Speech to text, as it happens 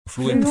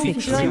Fluent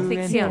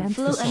Fiction.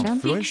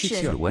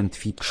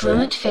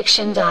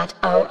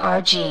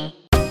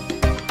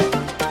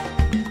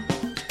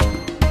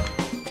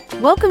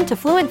 Fluentfiction.org. Welcome to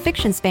Fluent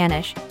Fiction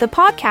Spanish, the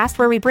podcast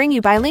where we bring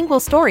you bilingual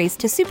stories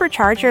to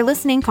supercharge your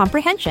listening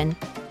comprehension.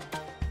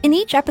 In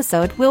each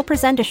episode, we'll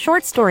present a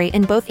short story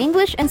in both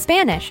English and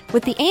Spanish,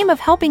 with the aim of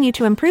helping you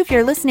to improve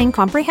your listening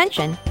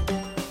comprehension.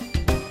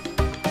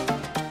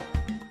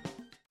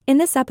 In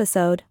this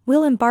episode,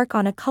 we'll embark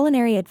on a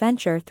culinary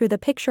adventure through the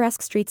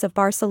picturesque streets of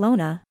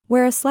Barcelona,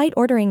 where a slight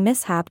ordering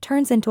mishap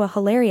turns into a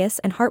hilarious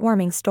and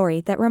heartwarming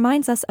story that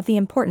reminds us of the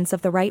importance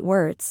of the right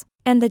words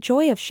and the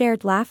joy of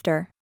shared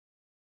laughter.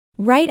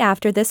 Right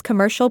after this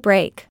commercial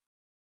break.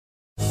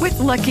 With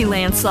Lucky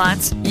Land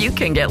Slots, you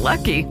can get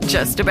lucky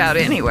just about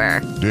anywhere.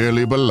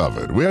 Dearly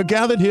beloved, we are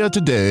gathered here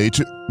today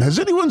to... Has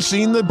anyone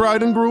seen the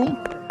bride and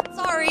groom?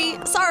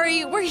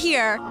 Sorry, we're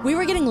here. We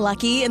were getting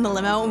lucky in the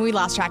limo and we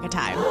lost track of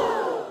time.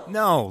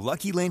 No,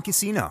 Lucky Land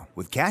Casino,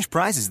 with cash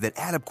prizes that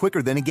add up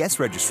quicker than a guest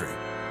registry.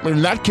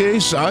 In that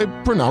case, I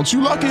pronounce you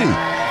lucky.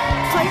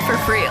 Play for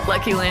free at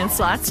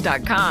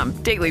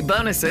LuckyLandSlots.com. Daily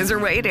bonuses are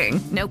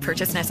waiting. No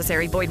purchase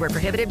necessary. Void where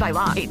prohibited by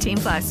law.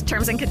 18+.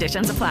 Terms and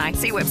conditions apply.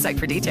 See website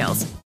for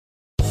details.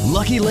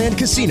 Lucky Land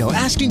Casino,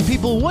 asking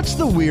people, what's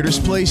the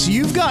weirdest place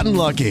you've gotten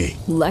lucky?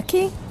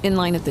 Lucky? In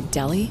line at the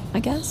deli,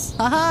 I guess?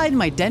 Aha, in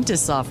my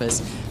dentist's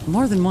office.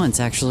 More than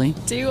once, actually.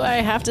 Do I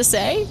have to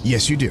say?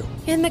 Yes, you do.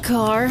 In the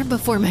car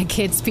before my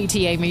kids'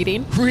 PTA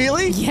meeting.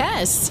 Really?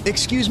 Yes.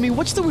 Excuse me,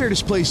 what's the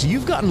weirdest place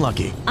you've gotten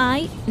lucky?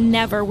 I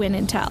never win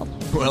and tell.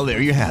 Well, there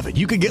you have it.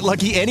 You can get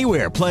lucky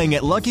anywhere, playing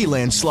at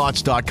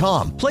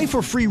LuckyLandSlots.com. Play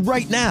for free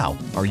right now.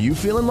 Are you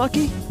feeling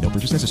lucky? No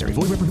purchase necessary.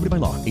 Void where prohibited by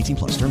law.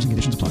 18+. Terms and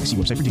conditions apply. See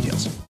website for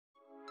details.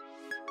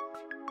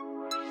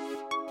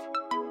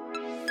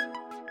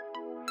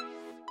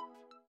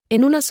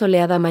 En una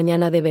soleada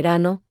mañana de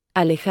verano,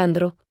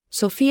 Alejandro,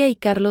 Sofía y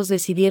Carlos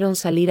decidieron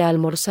salir a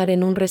almorzar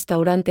en un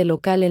restaurante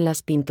local en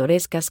las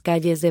pintorescas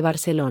calles de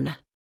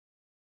Barcelona.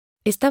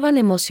 Estaban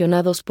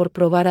emocionados por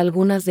probar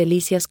algunas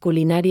delicias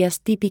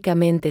culinarias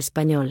típicamente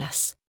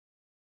españolas.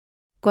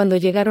 Cuando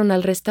llegaron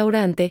al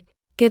restaurante,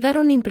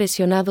 quedaron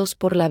impresionados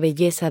por la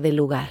belleza del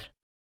lugar.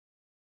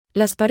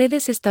 Las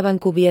paredes estaban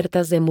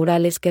cubiertas de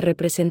murales que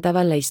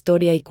representaban la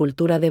historia y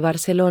cultura de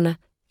Barcelona,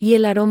 y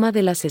el aroma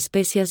de las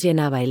especias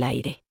llenaba el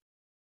aire.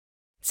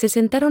 Se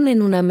sentaron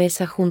en una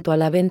mesa junto a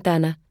la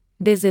ventana,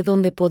 desde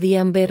donde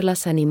podían ver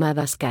las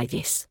animadas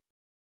calles.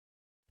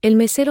 El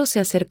mesero se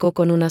acercó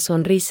con una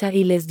sonrisa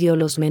y les dio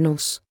los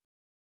menús.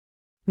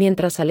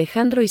 Mientras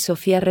Alejandro y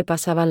Sofía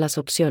repasaban las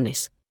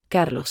opciones,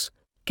 Carlos,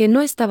 que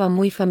no estaba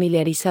muy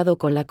familiarizado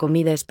con la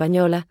comida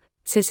española,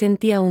 se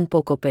sentía un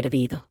poco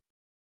perdido.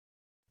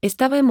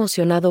 Estaba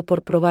emocionado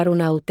por probar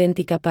una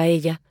auténtica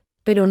paella,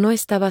 pero no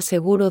estaba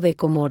seguro de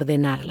cómo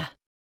ordenarla.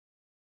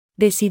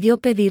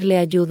 Decidió pedirle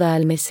ayuda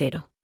al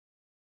mesero.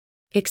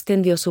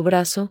 Extendió su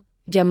brazo,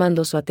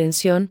 llamando su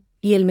atención,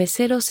 y el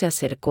mesero se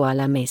acercó a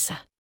la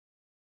mesa.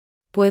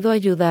 ¿Puedo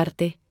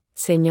ayudarte,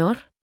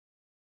 señor?,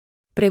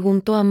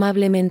 preguntó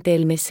amablemente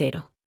el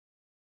mesero.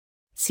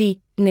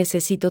 Sí,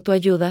 necesito tu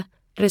ayuda,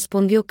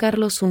 respondió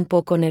Carlos un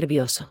poco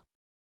nervioso.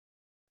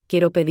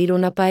 Quiero pedir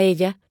una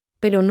paella,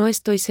 pero no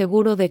estoy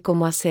seguro de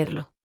cómo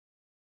hacerlo.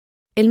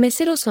 El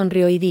mesero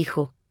sonrió y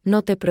dijo,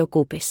 no te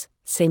preocupes,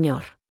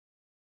 señor.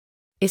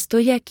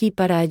 Estoy aquí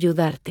para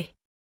ayudarte.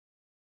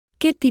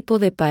 ¿Qué tipo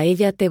de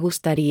paella te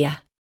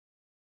gustaría?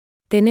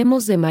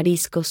 Tenemos de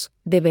mariscos,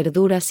 de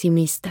verduras y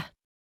mixta.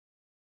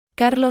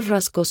 Carlos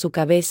rascó su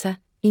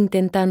cabeza,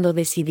 intentando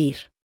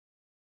decidir.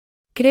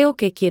 Creo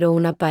que quiero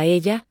una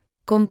paella,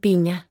 con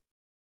piña.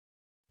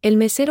 El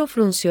mesero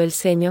frunció el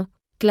ceño,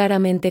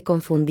 claramente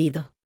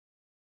confundido.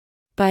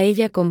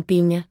 ¿Paella con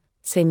piña,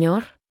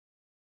 señor?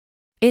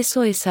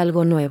 Eso es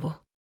algo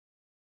nuevo.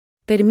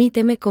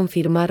 Permíteme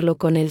confirmarlo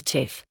con el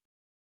chef.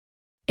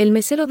 El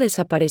mesero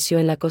desapareció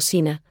en la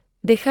cocina,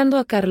 dejando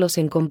a Carlos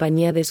en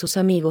compañía de sus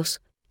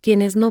amigos,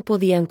 quienes no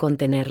podían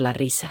contener la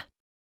risa.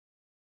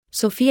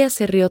 Sofía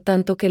se rió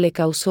tanto que le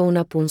causó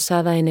una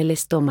punzada en el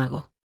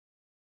estómago.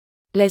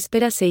 La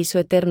espera se hizo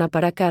eterna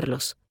para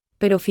Carlos,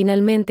 pero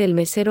finalmente el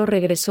mesero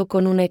regresó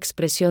con una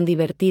expresión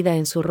divertida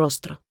en su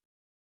rostro.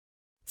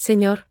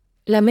 Señor,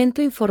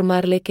 lamento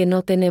informarle que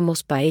no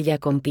tenemos paella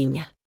con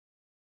piña.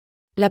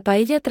 La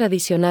paella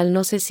tradicional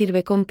no se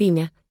sirve con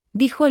piña,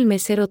 dijo el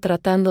mesero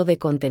tratando de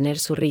contener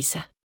su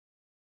risa.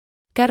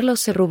 Carlos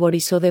se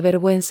ruborizó de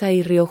vergüenza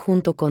y rió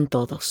junto con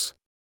todos.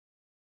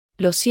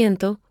 Lo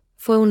siento,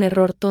 fue un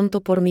error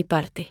tonto por mi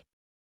parte.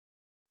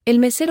 El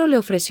mesero le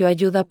ofreció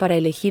ayuda para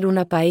elegir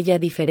una paella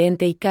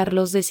diferente y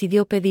Carlos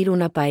decidió pedir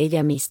una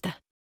paella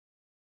mixta.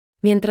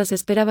 Mientras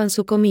esperaban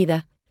su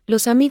comida,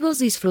 los amigos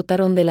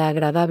disfrutaron de la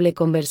agradable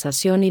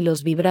conversación y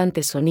los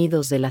vibrantes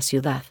sonidos de la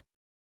ciudad.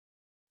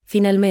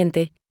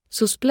 Finalmente,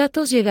 sus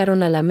platos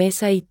llegaron a la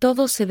mesa y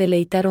todos se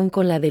deleitaron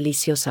con la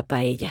deliciosa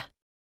paella.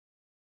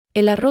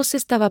 El arroz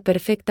estaba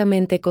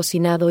perfectamente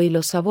cocinado y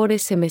los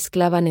sabores se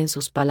mezclaban en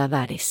sus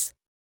paladares.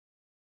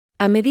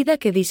 A medida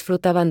que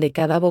disfrutaban de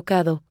cada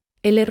bocado,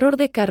 El error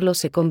de Carlos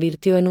se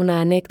convirtió en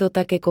una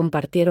anécdota que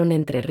compartieron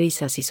entre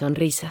risas y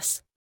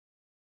sonrisas.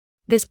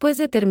 Después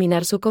de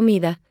terminar su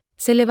comida,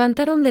 se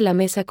levantaron de la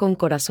mesa con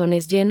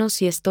corazones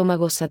llenos y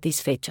estómagos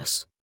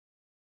satisfechos.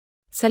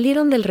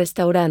 Salieron del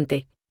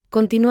restaurante,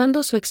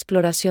 continuando su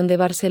exploración de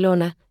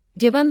Barcelona,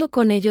 llevando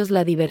con ellos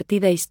la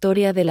divertida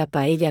historia de la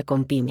paella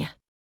con piña.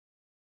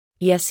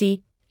 Y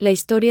así, la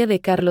historia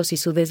de Carlos y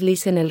su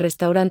desliz en el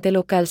restaurante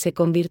local se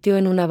convirtió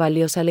en una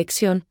valiosa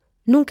lección.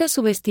 Nunca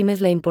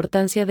subestimes la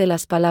importancia de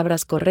las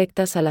palabras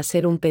correctas al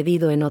hacer un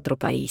pedido en otro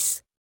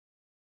país.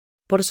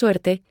 Por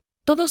suerte,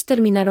 todos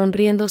terminaron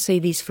riéndose y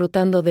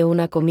disfrutando de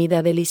una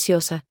comida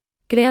deliciosa,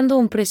 creando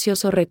un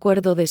precioso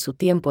recuerdo de su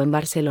tiempo en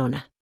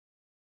Barcelona.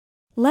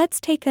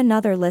 Let's take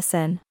another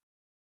listen.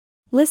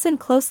 Listen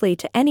closely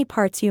to any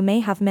parts you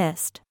may have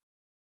missed.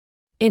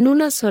 En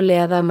una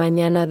soleada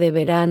mañana de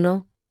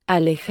verano,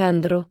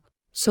 Alejandro,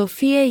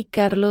 Sofía y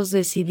Carlos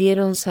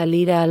decidieron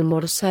salir a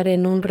almorzar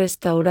en un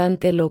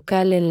restaurante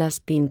local en las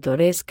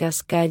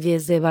pintorescas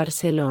calles de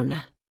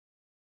Barcelona.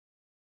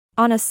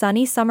 On a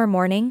sunny summer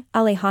morning,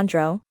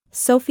 Alejandro,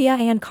 Sofia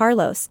and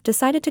Carlos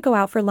decided to go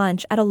out for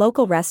lunch at a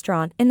local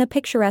restaurant in the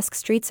picturesque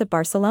streets of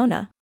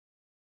Barcelona.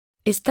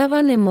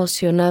 Estaban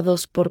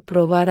emocionados por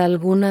probar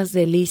algunas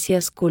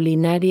delicias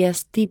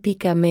culinarias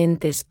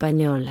típicamente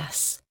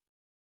españolas.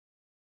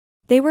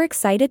 They were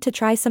excited to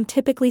try some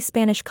typically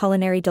Spanish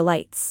culinary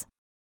delights.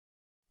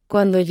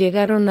 Cuando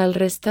llegaron al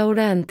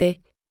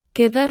restaurante,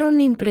 quedaron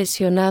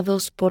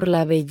impresionados por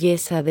la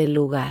belleza del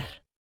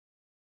lugar.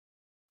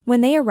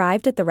 When they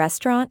arrived at the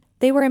restaurant,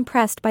 they were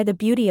impressed by the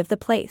beauty of the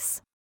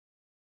place.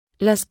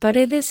 Las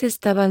paredes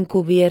estaban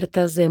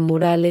cubiertas de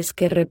murales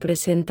que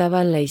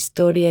representaban la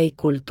historia y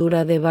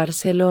cultura de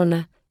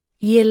Barcelona,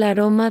 y el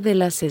aroma de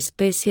las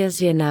especias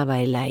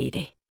llenaba el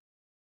aire.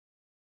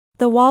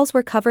 The walls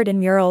were covered in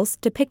murals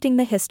depicting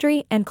the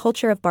history and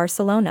culture of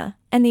Barcelona,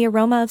 and the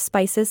aroma of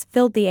spices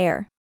filled the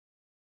air.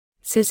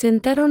 Se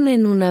sentaron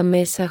en una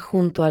mesa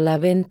junto a la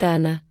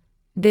ventana,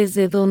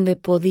 desde donde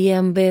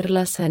podían ver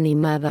las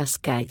animadas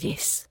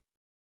calles.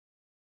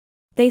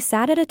 They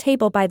sat at a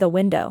table by the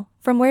window,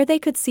 from where they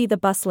could see the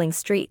bustling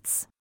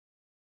streets.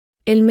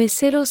 El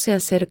mesero se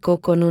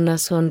acercó con una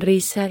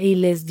sonrisa y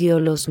les dio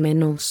los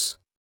menús.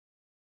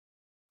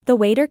 The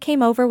waiter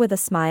came over with a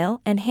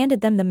smile and handed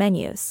them the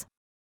menus.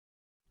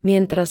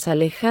 Mientras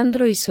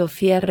Alejandro y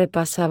Sofía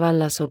repasaban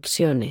las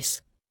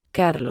opciones,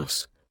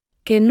 Carlos,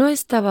 que no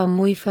estaba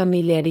muy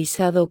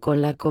familiarizado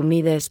con la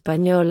comida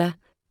española,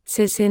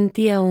 se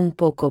sentía un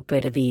poco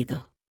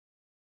perdido.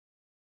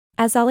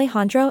 As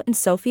Alejandro and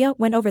Sofia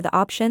went over the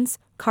options,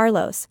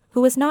 Carlos,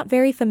 who was not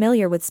very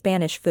familiar with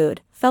Spanish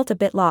food, felt a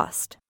bit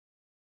lost.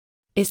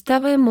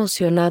 Estaba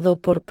emocionado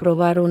por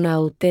probar una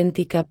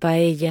auténtica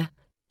paella,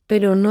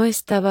 pero no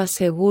estaba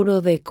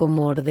seguro de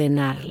cómo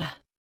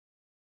ordenarla.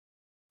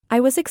 I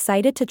was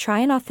excited to try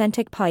an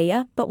authentic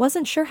paella but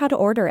wasn't sure how to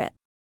order it.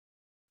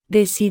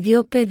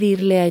 Decidió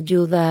pedirle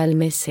ayuda al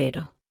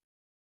mesero.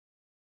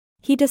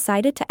 He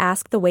decided to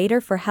ask the waiter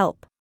for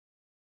help.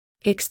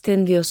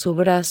 Extendió su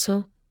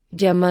brazo,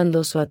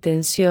 llamando su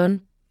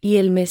atención, y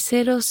el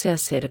mesero se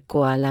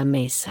acercó a la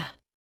mesa.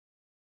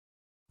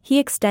 He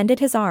extended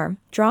his arm,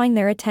 drawing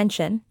their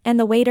attention, and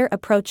the waiter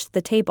approached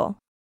the table.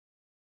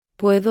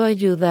 ¿Puedo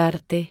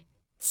ayudarte,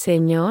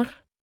 señor?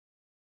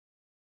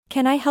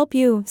 Can I help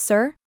you,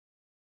 sir?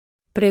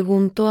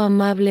 Preguntó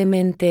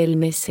amablemente el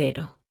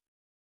mesero.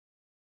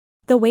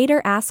 The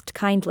waiter asked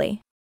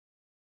kindly.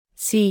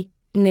 Sí,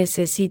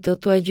 necesito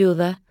tu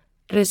ayuda,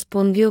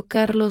 respondió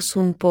Carlos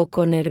un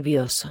poco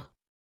nervioso.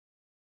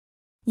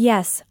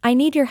 Yes, I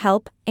need your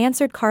help,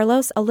 answered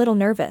Carlos a little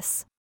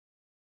nervous.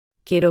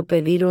 Quiero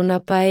pedir una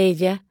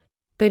paella,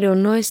 pero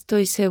no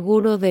estoy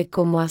seguro de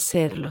cómo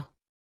hacerlo.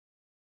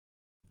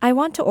 I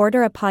want to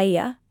order a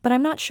paella, but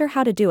I'm not sure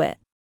how to do it.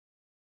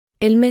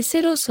 El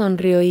mesero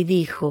sonrió y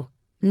dijo,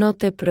 no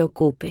te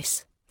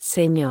preocupes,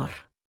 señor.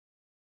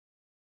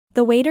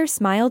 The waiter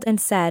smiled and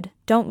said,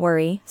 Don't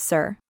worry,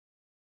 sir.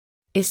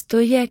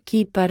 Estoy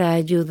aquí para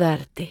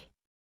ayudarte.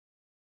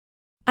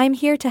 I'm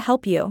here to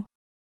help you.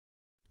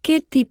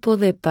 ¿Qué tipo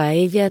de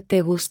paella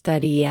te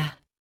gustaría?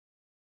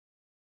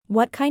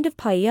 What kind of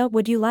paella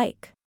would you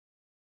like?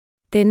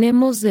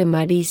 Tenemos de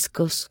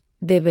mariscos,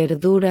 de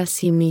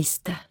verduras y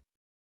mixta.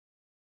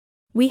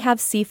 We have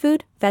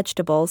seafood,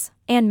 vegetables,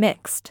 and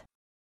mixed.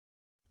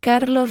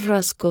 Carlos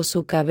rascó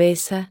su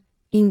cabeza,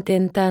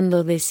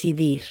 intentando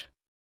decidir.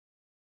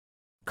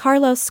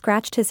 Carlos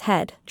scratched his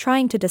head,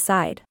 trying to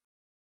decide.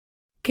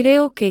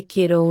 Creo que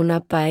quiero una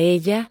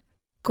paella,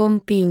 con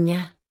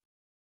piña.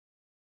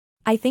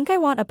 I think I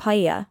want a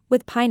paella,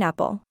 with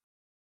pineapple.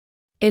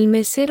 El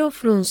mesero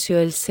frunció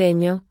el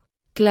ceño,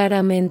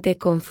 claramente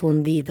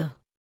confundido.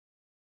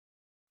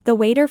 The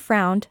waiter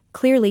frowned,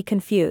 clearly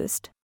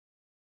confused.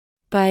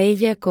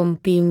 Paella con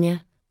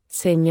piña,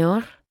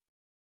 señor.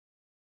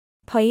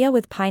 Paella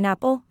with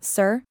pineapple,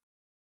 sir?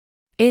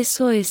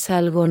 Eso es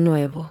algo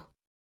nuevo.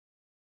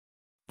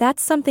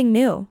 That's something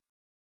new.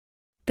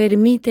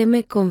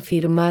 Permíteme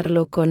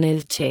confirmarlo con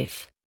el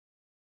chef.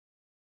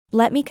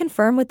 Let me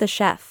confirm with the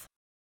chef.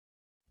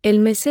 El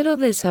mesero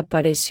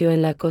desapareció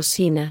en la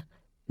cocina,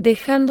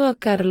 dejando a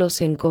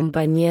Carlos en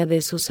compañía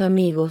de sus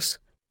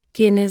amigos,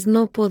 quienes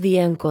no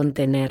podían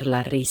contener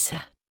la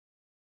risa.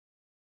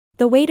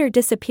 The waiter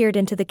disappeared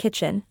into the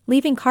kitchen,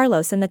 leaving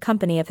Carlos in the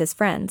company of his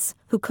friends,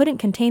 who couldn't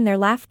contain their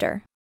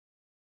laughter.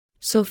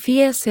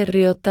 Sofía se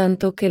rió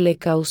tanto que le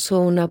causó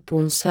una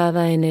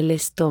punzada en el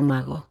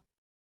estómago.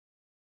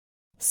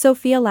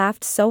 Sophia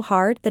laughed so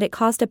hard that it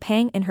caused a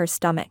pang in her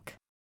stomach.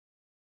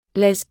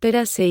 La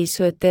espera se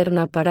hizo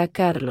eterna para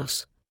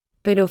Carlos,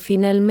 pero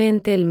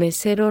finalmente el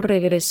mesero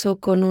regresó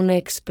con una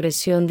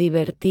expresión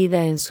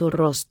divertida en su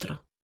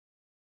rostro.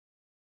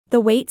 The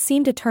wait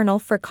seemed eternal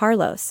for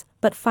Carlos,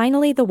 but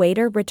finally the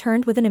waiter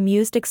returned with an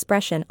amused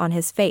expression on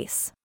his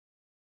face.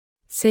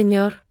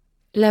 Señor,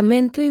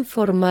 lamento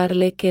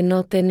informarle que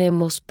no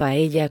tenemos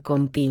paella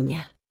con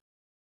piña.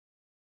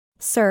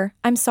 Sir,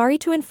 I'm sorry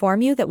to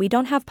inform you that we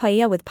don't have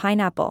paella with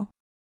pineapple.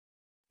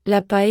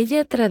 La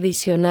paella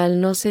tradicional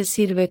no se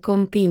sirve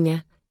con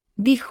piña,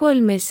 dijo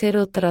el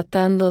mesero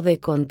tratando de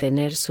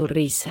contener su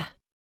risa.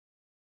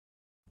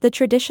 The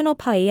traditional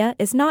paella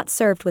is not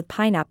served with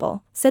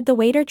pineapple, said the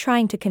waiter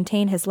trying to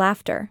contain his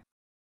laughter.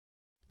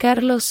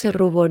 Carlos se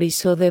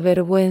ruborizó de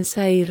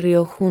vergüenza y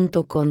rió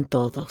junto con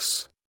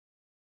todos.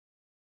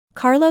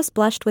 Carlos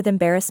blushed with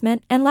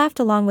embarrassment and laughed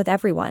along with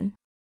everyone.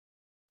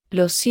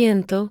 Lo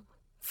siento,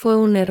 fue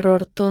un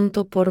error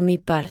tonto por mi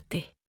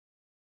parte.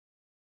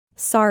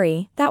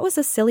 Sorry, that was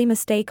a silly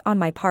mistake on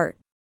my part.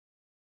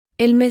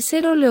 El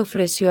mesero le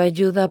ofreció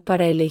ayuda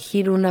para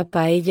elegir una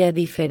paella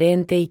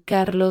diferente y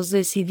Carlos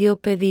decidió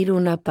pedir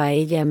una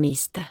paella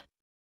mixta.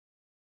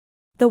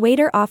 The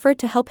waiter offered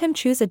to help him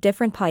choose a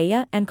different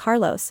paella and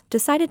Carlos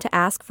decided to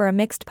ask for a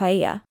mixed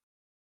paella.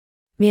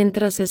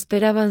 Mientras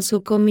esperaban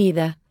su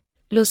comida,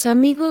 los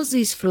amigos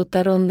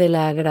disfrutaron de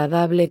la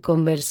agradable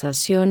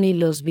conversación y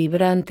los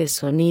vibrantes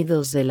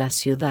sonidos de la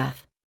ciudad.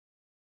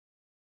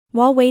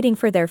 While waiting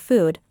for their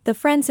food, the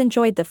friends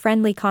enjoyed the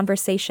friendly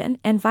conversation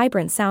and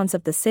vibrant sounds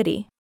of the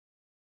city.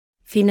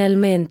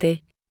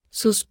 Finalmente,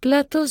 sus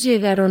platos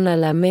llegaron a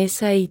la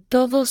mesa y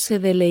todos se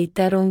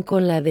deleitaron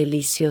con la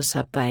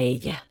deliciosa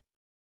paella.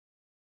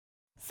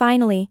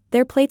 Finally,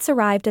 their plates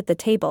arrived at the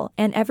table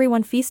and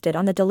everyone feasted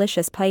on the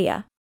delicious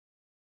paella.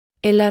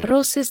 El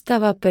arroz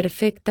estaba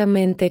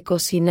perfectamente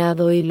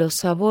cocinado y los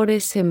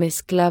sabores se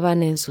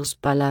mezclaban en sus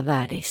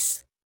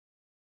paladares.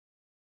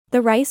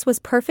 The rice was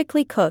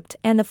perfectly cooked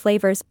and the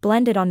flavors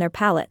blended on their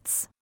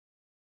palates.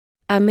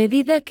 A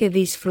medida que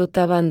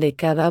disfrutaban de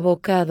cada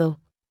bocado,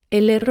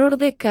 el error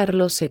de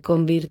Carlos se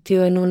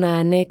convirtió en una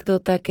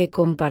anécdota que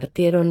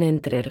compartieron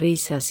entre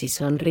risas y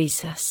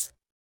sonrisas.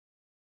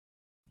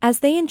 As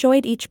they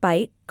enjoyed each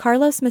bite,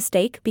 Carlos'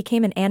 mistake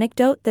became an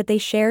anecdote that they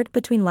shared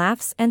between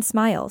laughs and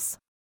smiles.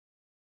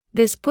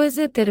 Después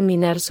de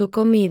terminar su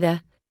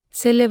comida,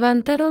 se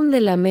levantaron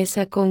de la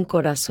mesa con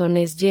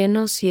corazones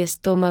llenos y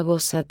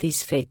estómagos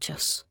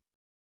satisfechos.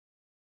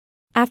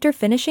 After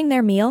finishing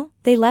their meal,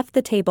 they left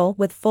the table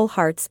with full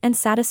hearts and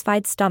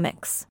satisfied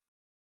stomachs.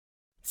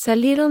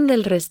 Salieron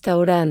del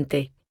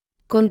restaurante,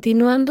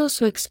 continuando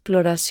su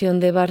exploración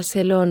de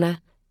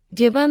Barcelona,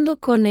 llevando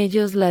con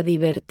ellos la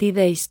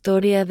divertida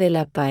historia de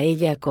la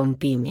paella con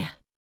piña.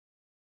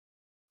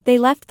 They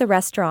left the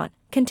restaurant,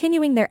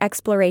 continuing their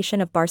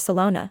exploration of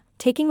Barcelona,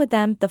 taking with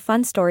them the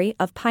fun story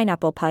of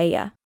pineapple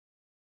paella.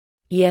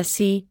 Y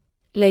así,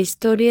 la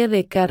historia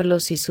de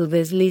Carlos y su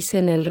desliz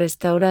en el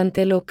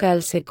restaurante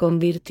local se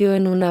convirtió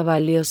en una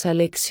valiosa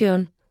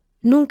lección.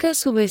 Nunca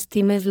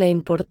subestimes la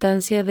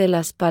importancia de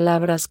las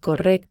palabras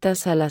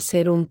correctas al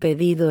hacer un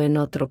pedido en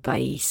otro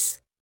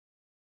país.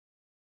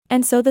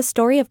 And so the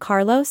story of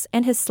Carlos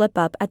and his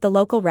slip-up at the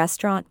local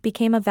restaurant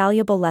became a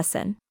valuable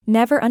lesson.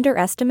 Never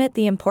underestimate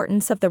the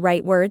importance of the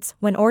right words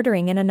when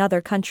ordering in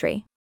another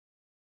country.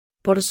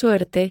 Por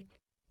suerte,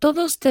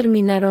 todos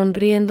terminaron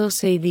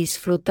riéndose y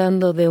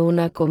disfrutando de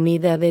una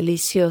comida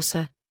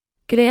deliciosa,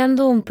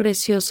 creando un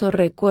precioso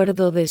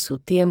recuerdo de su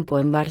tiempo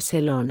en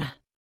Barcelona.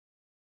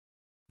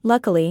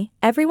 Luckily,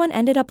 everyone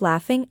ended up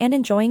laughing and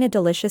enjoying a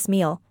delicious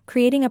meal,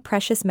 creating a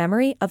precious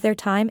memory of their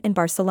time in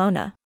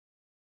Barcelona.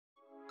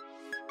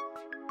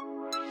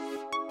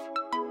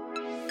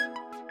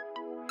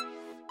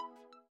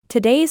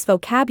 Today's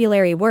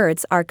vocabulary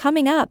words are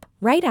coming up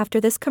right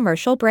after this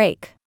commercial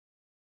break.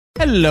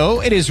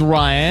 Hello, it is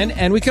Ryan,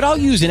 and we could all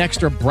use an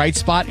extra bright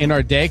spot in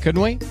our day,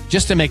 couldn't we?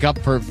 Just to make up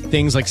for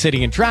things like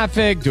sitting in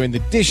traffic, doing the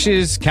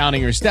dishes,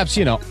 counting your steps,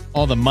 you know,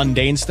 all the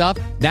mundane stuff.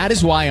 That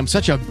is why I'm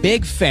such a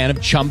big fan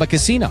of Chumba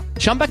Casino.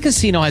 Chumba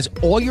Casino has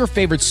all your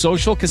favorite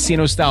social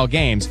casino-style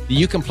games that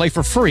you can play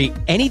for free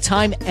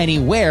anytime,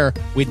 anywhere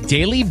with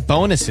daily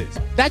bonuses.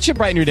 That should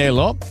brighten your day a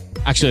little.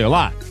 Actually, a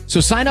lot. So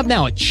sign up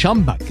now at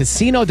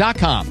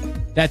ChumbaCasino.com.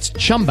 That's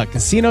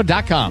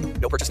ChumbaCasino.com.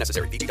 No purchase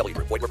necessary. VGW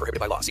Group. Void where prohibited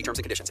by law. See terms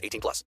and conditions.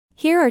 18+.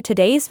 Here are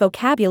today's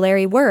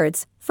vocabulary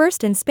words,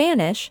 first in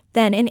Spanish,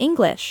 then in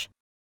English.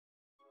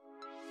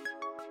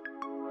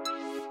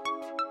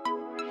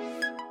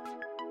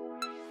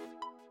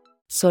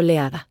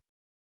 Soleada.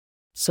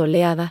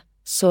 Soleada,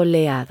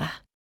 soleada.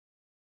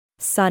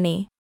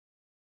 Sunny.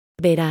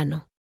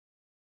 Verano.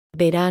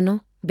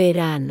 Verano,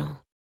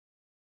 verano.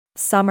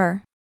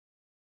 Summer.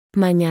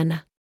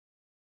 Mañana.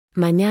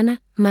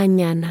 Mañana,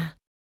 mañana.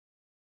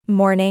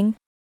 Morning.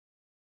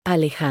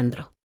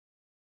 Alejandro.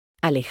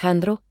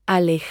 Alejandro,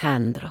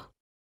 Alejandro.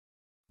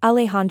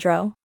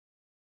 Alejandro.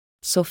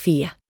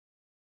 Sofía.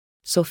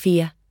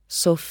 Sofía,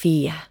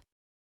 Sofía.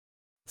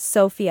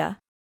 Sophia.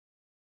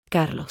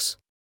 Carlos.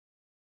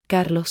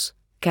 Carlos,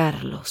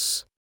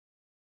 Carlos.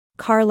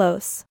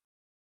 Carlos.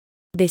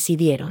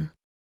 Decidieron.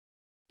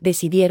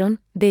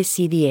 Decidieron,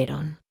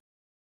 decidieron.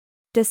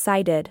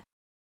 Decided.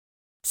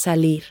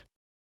 Salir.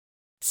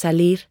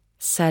 Salir,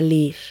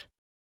 salir.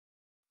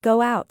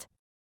 Go out.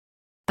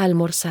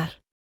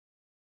 Almorzar.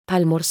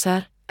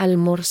 Almorzar,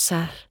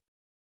 almorzar.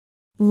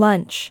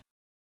 Lunch.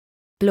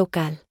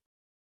 Local.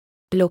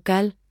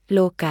 Local,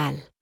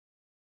 local.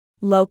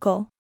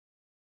 Local.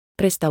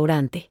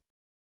 Restaurante.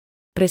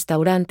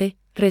 Restaurante,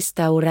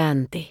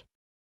 restaurante.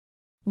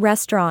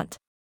 Restaurant.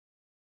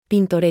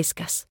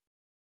 Pintorescas.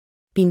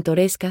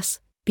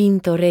 Pintorescas,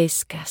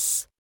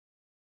 pintorescas.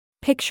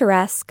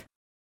 Picturesque.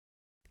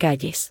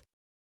 Calles.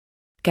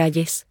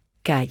 Calles,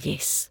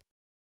 calles.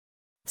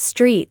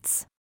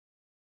 Streets.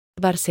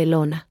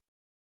 Barcelona.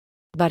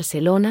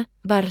 Barcelona,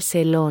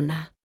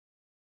 Barcelona.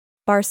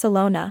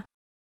 Barcelona.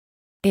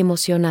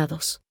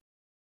 Emocionados.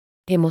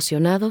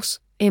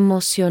 Emocionados,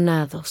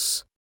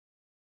 emocionados.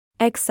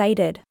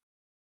 Excited.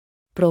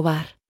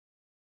 Probar.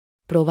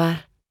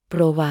 Probar,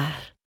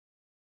 probar.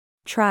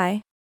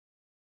 Try.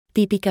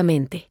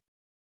 Típicamente.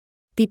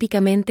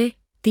 Típicamente,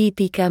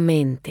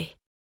 típicamente.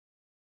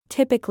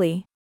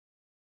 Typically.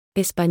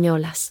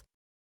 Españolas.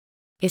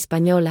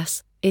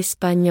 Españolas,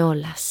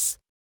 españolas.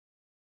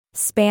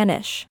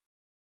 Spanish.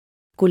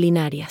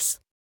 Culinarias.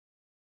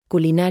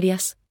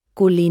 Culinarias,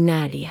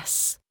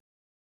 culinarias.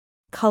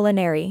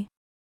 Culinary.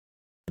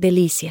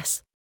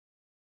 Delicias.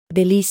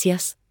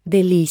 Delicias,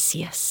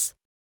 delicias.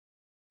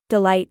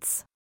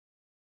 Delights.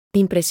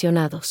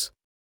 Impresionados.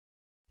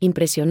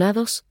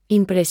 Impresionados,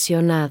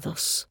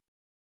 impresionados.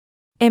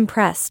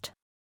 Impressed.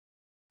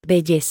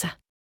 Belleza.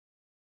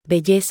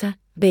 Belleza,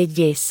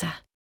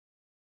 belleza.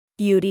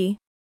 Beauty.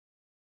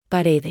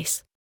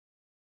 Paredes.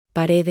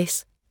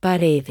 Paredes,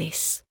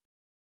 paredes.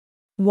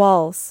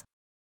 Walls.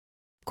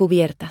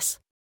 Cubiertas.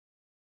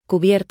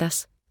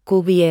 Cubiertas,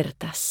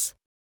 cubiertas.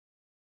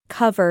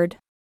 Covered.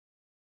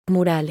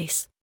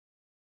 Murales.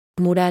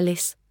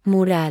 Murales,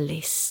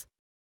 murales.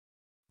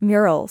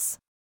 Murals.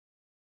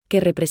 Que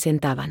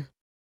representaban.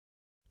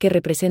 Que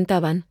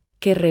representaban,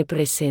 que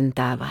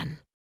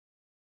representaban.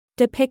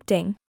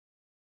 Depicting.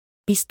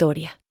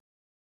 Historia.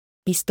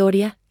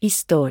 Historia,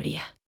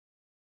 historia.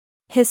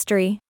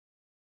 History.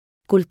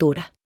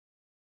 Cultura.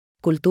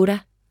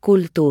 Cultura,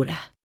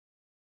 cultura.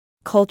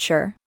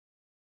 Culture.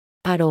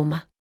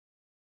 Aroma.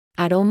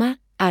 Aroma,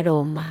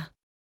 aroma.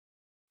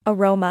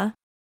 Aroma.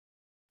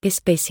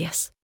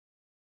 Especias.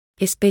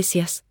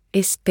 Especias,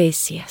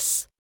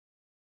 especias.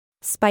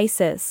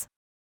 Spices.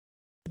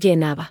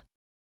 Llenaba.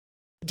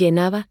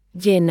 Llenaba,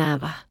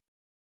 llenaba.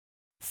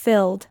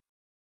 Filled.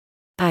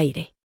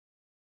 Aire.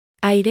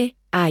 Aire,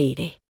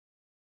 aire.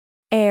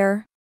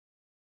 Air.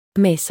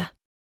 Mesa.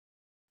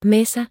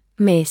 Mesa,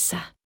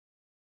 mesa.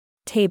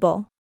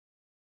 Table.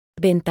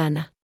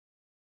 Ventana.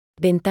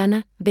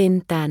 Ventana,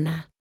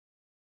 ventana.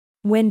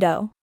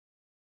 Window.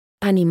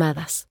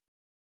 Animadas.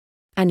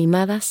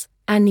 Animadas,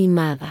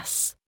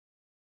 animadas.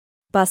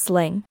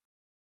 Bustling.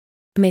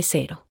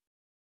 Mesero.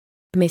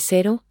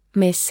 Mesero,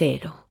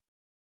 mesero.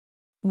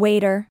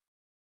 Waiter.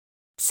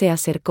 Se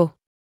acercó.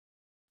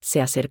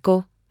 Se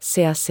acercó,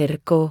 se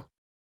acercó.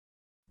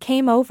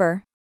 Came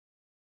over.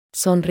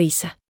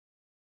 Sonrisa.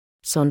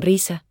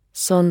 Sonrisa,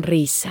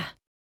 sonrisa.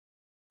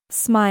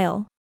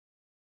 Smile.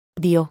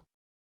 Dio.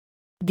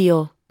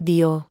 Dio,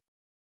 dio.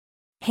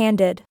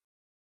 Handed.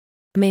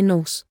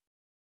 Menús.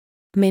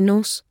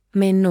 Menús,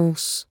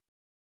 menús.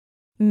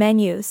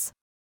 Menus.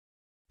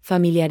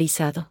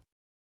 Familiarizado.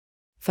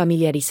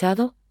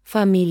 Familiarizado,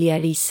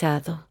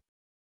 familiarizado.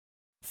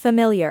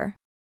 Familiar.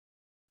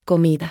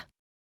 Comida.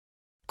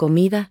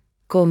 Comida,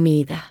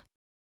 comida.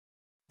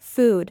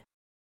 Food.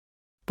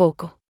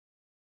 Poco.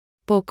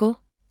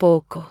 Poco,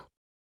 poco.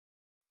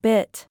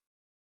 Bit.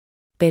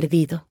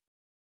 Perdido.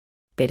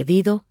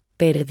 Perdido,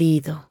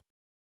 perdido.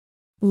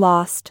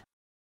 Lost.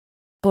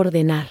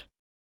 Ordenar.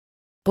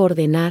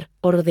 Ordenar,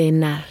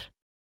 ordenar.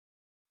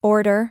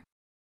 Order.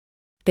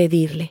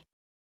 Pedirle.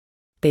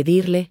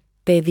 Pedirle,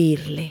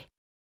 pedirle.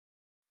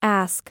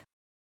 Ask.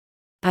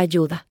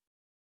 Ayuda.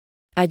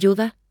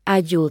 Ayuda,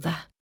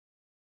 ayuda.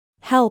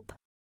 Help.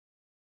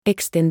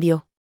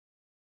 Extendió.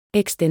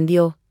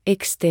 Extendió,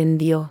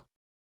 extendió.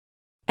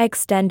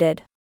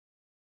 Extended.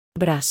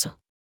 Brazo.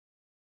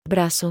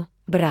 Brazo,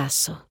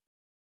 brazo.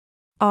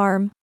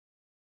 Arm.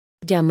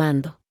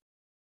 Llamando.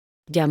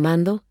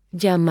 Llamando,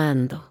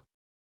 llamando.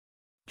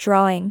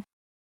 Drawing.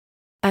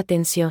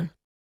 Atención.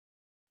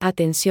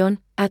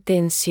 Atención,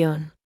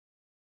 atención.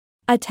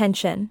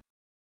 Attention.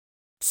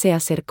 Se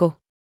acercó.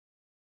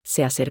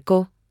 Se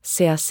acercó,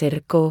 se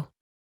acercó.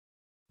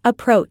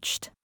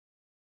 Approached.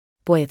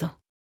 Puedo.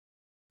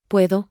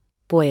 Puedo,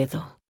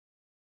 puedo.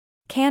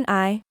 Can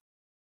I?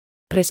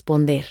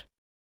 Responder.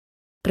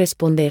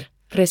 Responder,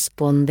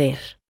 responder.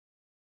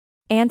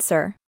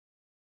 Answer.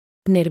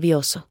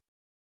 Nervioso.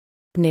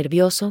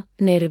 Nervioso,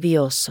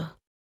 nervioso.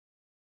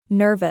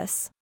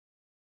 Nervous.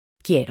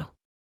 Quiero.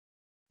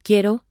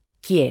 Quiero,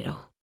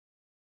 quiero.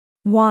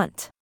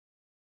 Want.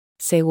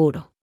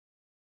 Seguro.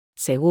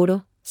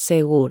 Seguro,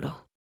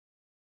 seguro.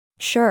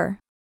 Sure.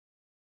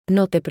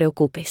 No te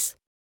preocupes.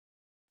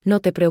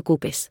 No te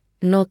preocupes,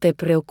 no te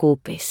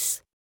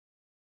preocupes.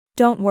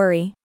 Don't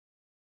worry.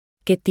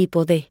 ¿Qué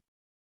tipo de?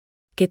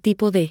 ¿Qué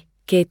tipo de?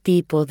 ¿Qué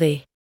tipo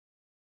de?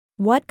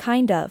 What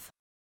kind of?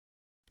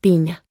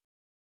 Piña.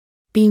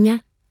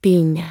 Piña,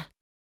 piña.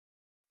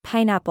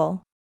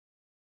 Pineapple.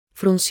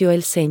 Frunció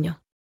el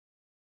ceño.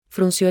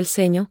 Frunció el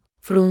ceño,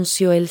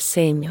 frunció el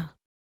ceño.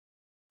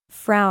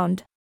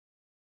 Frowned.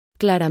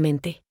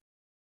 Claramente.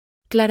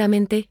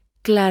 Claramente,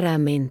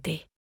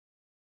 claramente.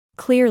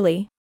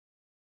 Clearly.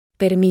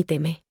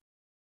 Permíteme.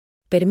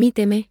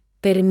 Permíteme,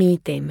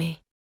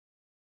 permíteme.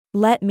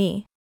 Let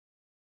me.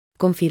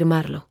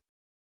 Confirmarlo.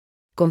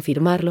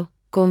 Confirmarlo,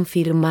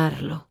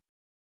 confirmarlo.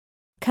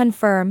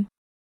 Confirm.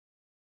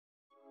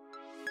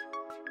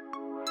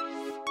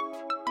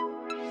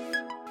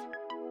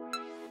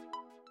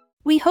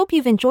 We hope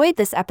you've enjoyed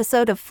this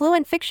episode of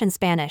Fluent Fiction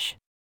Spanish.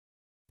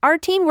 Our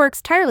team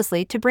works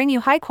tirelessly to bring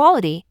you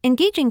high-quality,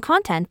 engaging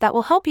content that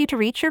will help you to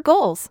reach your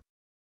goals.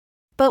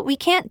 But we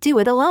can't do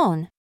it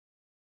alone.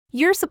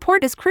 Your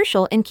support is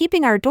crucial in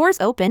keeping our doors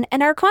open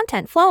and our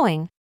content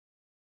flowing.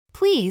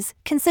 Please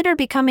consider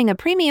becoming a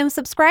premium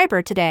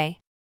subscriber today.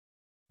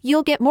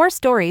 You'll get more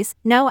stories,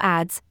 no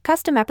ads,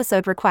 custom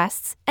episode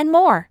requests, and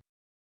more.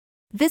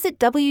 Visit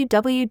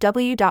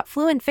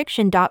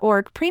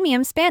www.fluentfiction.org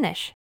Premium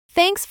Spanish.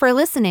 Thanks for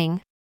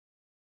listening.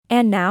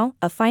 And now,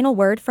 a final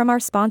word from our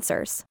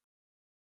sponsors.